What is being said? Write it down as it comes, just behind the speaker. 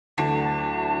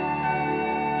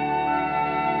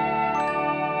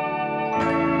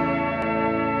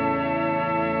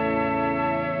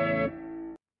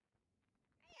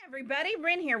Everybody,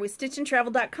 Bryn here with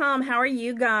stitchntravel.com. How are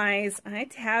you guys? I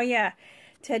tell ya,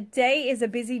 today is a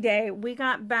busy day. We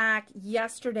got back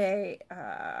yesterday.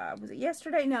 Was it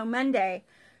yesterday? No, Monday.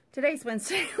 Today's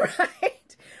Wednesday,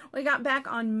 right? We got back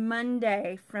on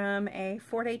Monday from a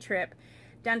 4-day trip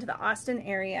down to the Austin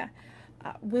area.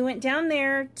 We went down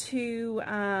there to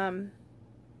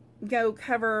go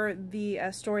cover the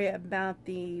story about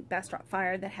the Bastrop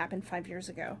fire that happened 5 years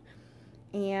ago.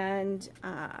 And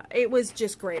it was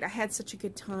just great. I had such a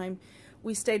good time.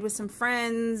 We stayed with some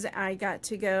friends. I got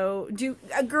to go do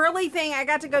a girly thing. I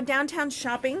got to go downtown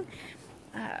shopping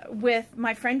with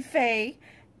my friend Faye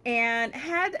and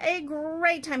had a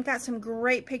great time. Got some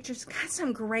great pictures, got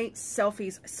some great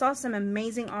selfies. Saw some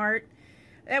amazing art.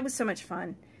 That was so much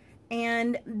fun.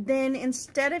 And then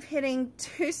instead of hitting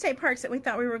two state parks that we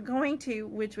thought we were going to,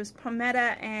 which was Palmetto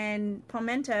and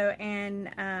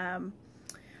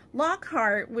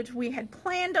Lockhart, which we had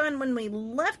planned on when we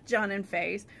left John and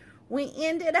Faye's, we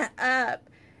ended up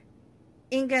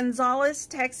in Gonzales,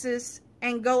 Texas,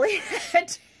 and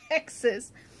Goliad,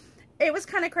 Texas. It was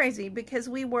kind of crazy because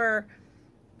we were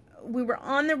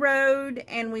on the road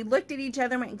and we looked at each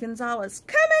other and went, Gonzales,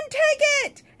 come and take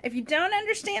it! If you don't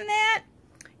understand that,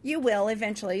 you will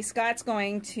eventually. Scott's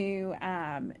going to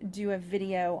do a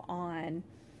video on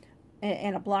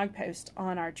and a blog post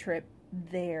on our trip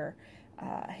there.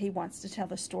 He wants to tell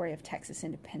the story of Texas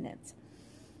independence.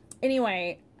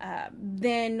 Anyway,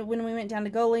 then when we went down to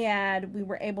Goliad, we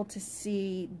were able to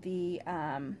see the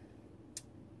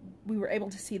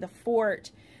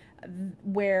fort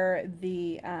where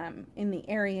the in the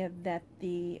area that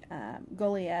the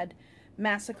Goliad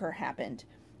massacre happened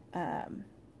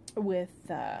with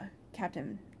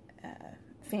Captain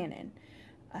Fannin.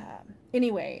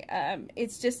 Anyway,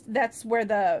 it's just that's where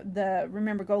the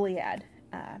Remember Goliad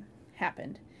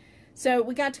happened. So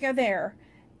we got to go there,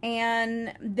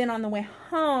 and then on the way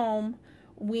home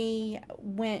we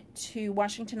went to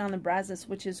Washington on the Brazos,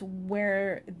 which is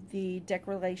where the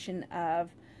Declaration of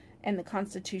and the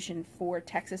Constitution for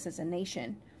Texas as a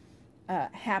nation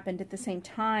happened at the same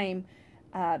time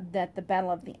that the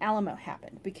Battle of the Alamo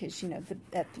happened, because you know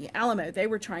at the Alamo they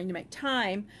were trying to make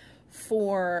time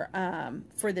for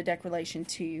the Declaration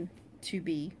to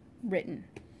be written.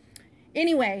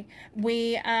 Anyway,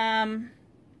 we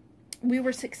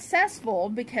were successful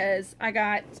because I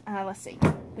got, let's see,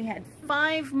 we had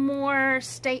 5 more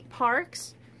state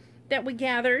parks that we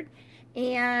gathered,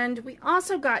 and we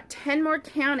also got 10 more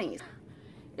counties.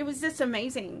 It was just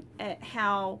amazing at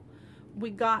how we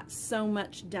got so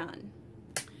much done.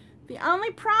 The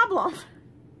only problem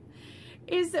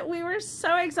is that we were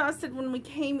so exhausted when we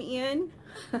came in.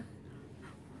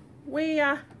 We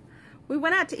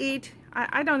went out to eat.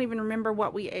 I don't even remember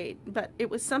what we ate, but it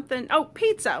was something. Oh,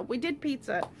 pizza. We did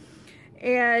pizza.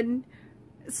 And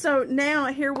so now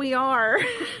here we are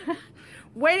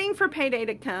waiting for Payday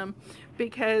to come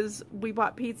because we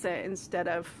bought pizza instead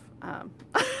of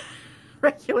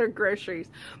regular groceries.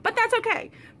 But that's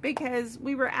okay because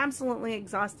we were absolutely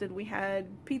exhausted. We had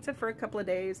pizza for a couple of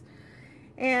days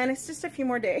and it's just a few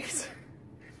more days.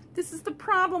 This is the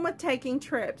problem with taking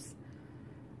trips.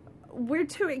 We're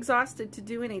too exhausted to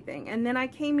do anything. And then I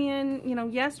came in, you know,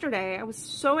 yesterday. I was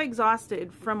so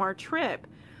exhausted from our trip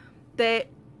that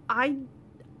I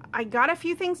got a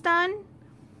few things done.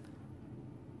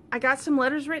 I got some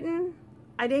letters written.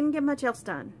 I didn't get much else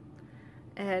done.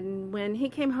 And when he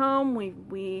came home,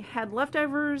 we had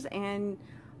leftovers, and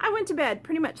I went to bed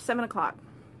pretty much 7 o'clock.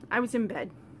 I was in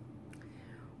bed.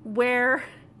 Where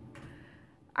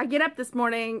I get up this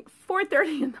morning,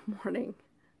 4:30 in the morning.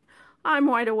 I'm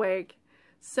wide awake.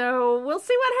 So we'll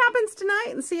see what happens tonight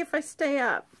and see if I stay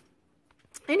up.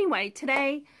 Anyway,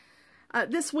 today,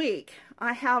 this week,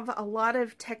 I have a lot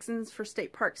of Texans for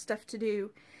State Park stuff to do.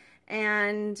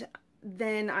 And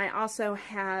then I also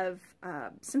have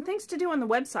some things to do on the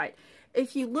website.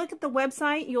 If you look at the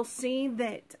website, you'll see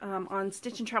that on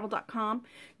stitchntravel.com,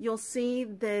 you'll see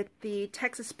that the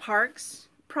Texas Parks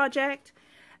project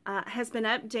has been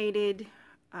updated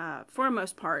for the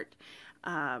most part.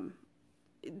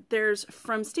 There's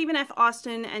from Stephen F.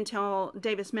 Austin until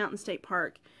Davis Mountain State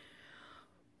Park.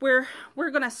 We're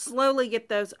going to slowly get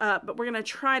those up, but we're going to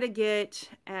try to get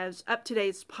as up to date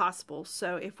as possible.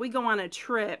 So if we go on a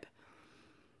trip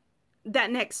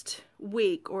that next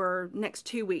week or next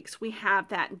 2 weeks, we have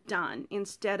that done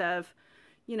instead of,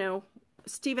 you know,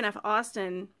 Stephen F.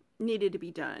 Austin needed to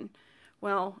be done.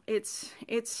 Well, it's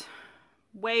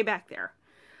way back there.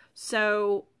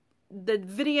 So the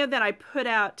video that I put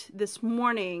out this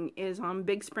morning is on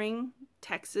Big Spring,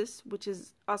 Texas, which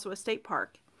is also a state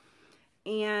park.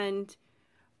 And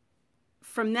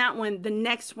from that one, the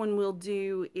next one we'll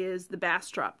do is the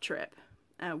Bastrop trip.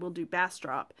 We'll do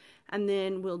Bastrop, and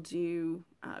then we'll do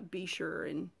Beecher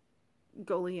and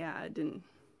Goliad, and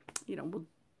we'll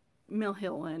Mill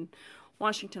Hill and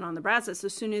Washington on the Brazos.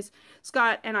 As soon as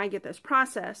Scott and I get those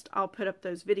processed, I'll put up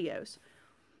those videos.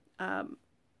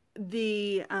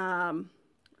 The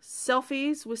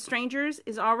Selfies with Strangers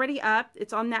is already up.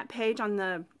 It's on that page on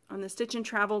the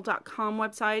stitchntravel.com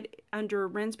website under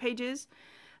Ren's pages.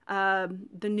 The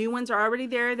new ones are already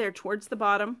there. They're towards the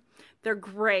bottom. They're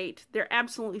great. They're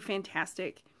absolutely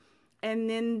fantastic. And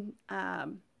then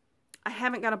I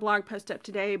haven't got a blog post up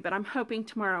today, but I'm hoping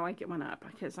tomorrow I get one up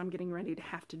because I'm getting ready to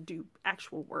have to do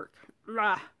actual work.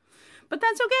 But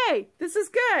that's okay. This is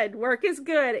good. Work is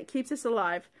good. It keeps us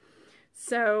alive.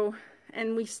 So,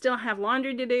 and we still have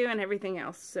laundry to do and everything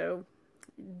else. So,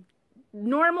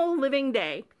 normal living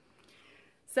day.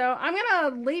 So, I'm going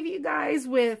to leave you guys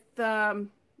with the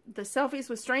Selfies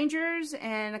with Strangers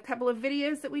and a couple of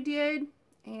videos that we did.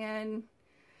 And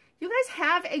you guys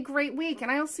have a great week,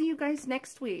 and I'll see you guys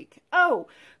next week. Oh,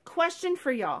 question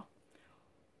for y'all.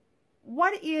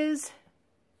 What is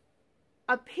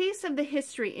a piece of the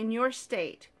history in your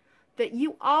state that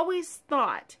you always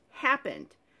thought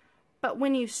happened, but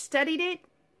when you studied it,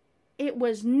 it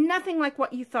was nothing like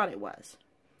what you thought it was?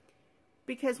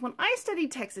 Because when I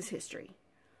studied Texas history,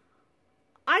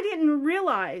 I didn't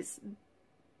realize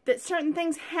that certain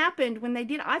things happened when they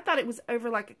did. I thought it was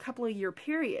over like a couple of year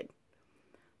period.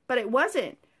 But it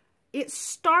wasn't. It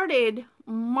started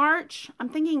March, I'm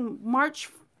thinking March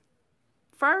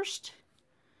 1st.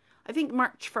 I think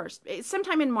March 1st. It's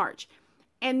sometime in March.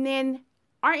 And then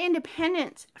our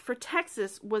independence for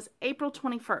Texas was April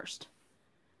 21st.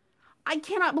 I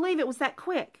cannot believe it was that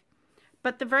quick.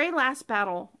 But the very last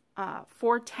battle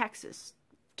for Texas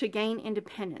to gain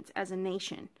independence as a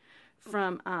nation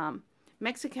from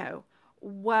Mexico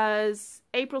was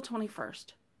April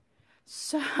 21st.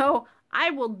 So I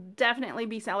will definitely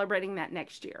be celebrating that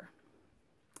next year.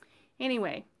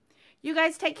 Anyway, you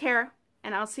guys take care,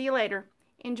 and I'll see you later.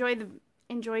 Enjoy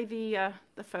the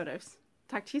photos.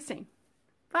 Talk to you soon.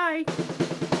 Bye.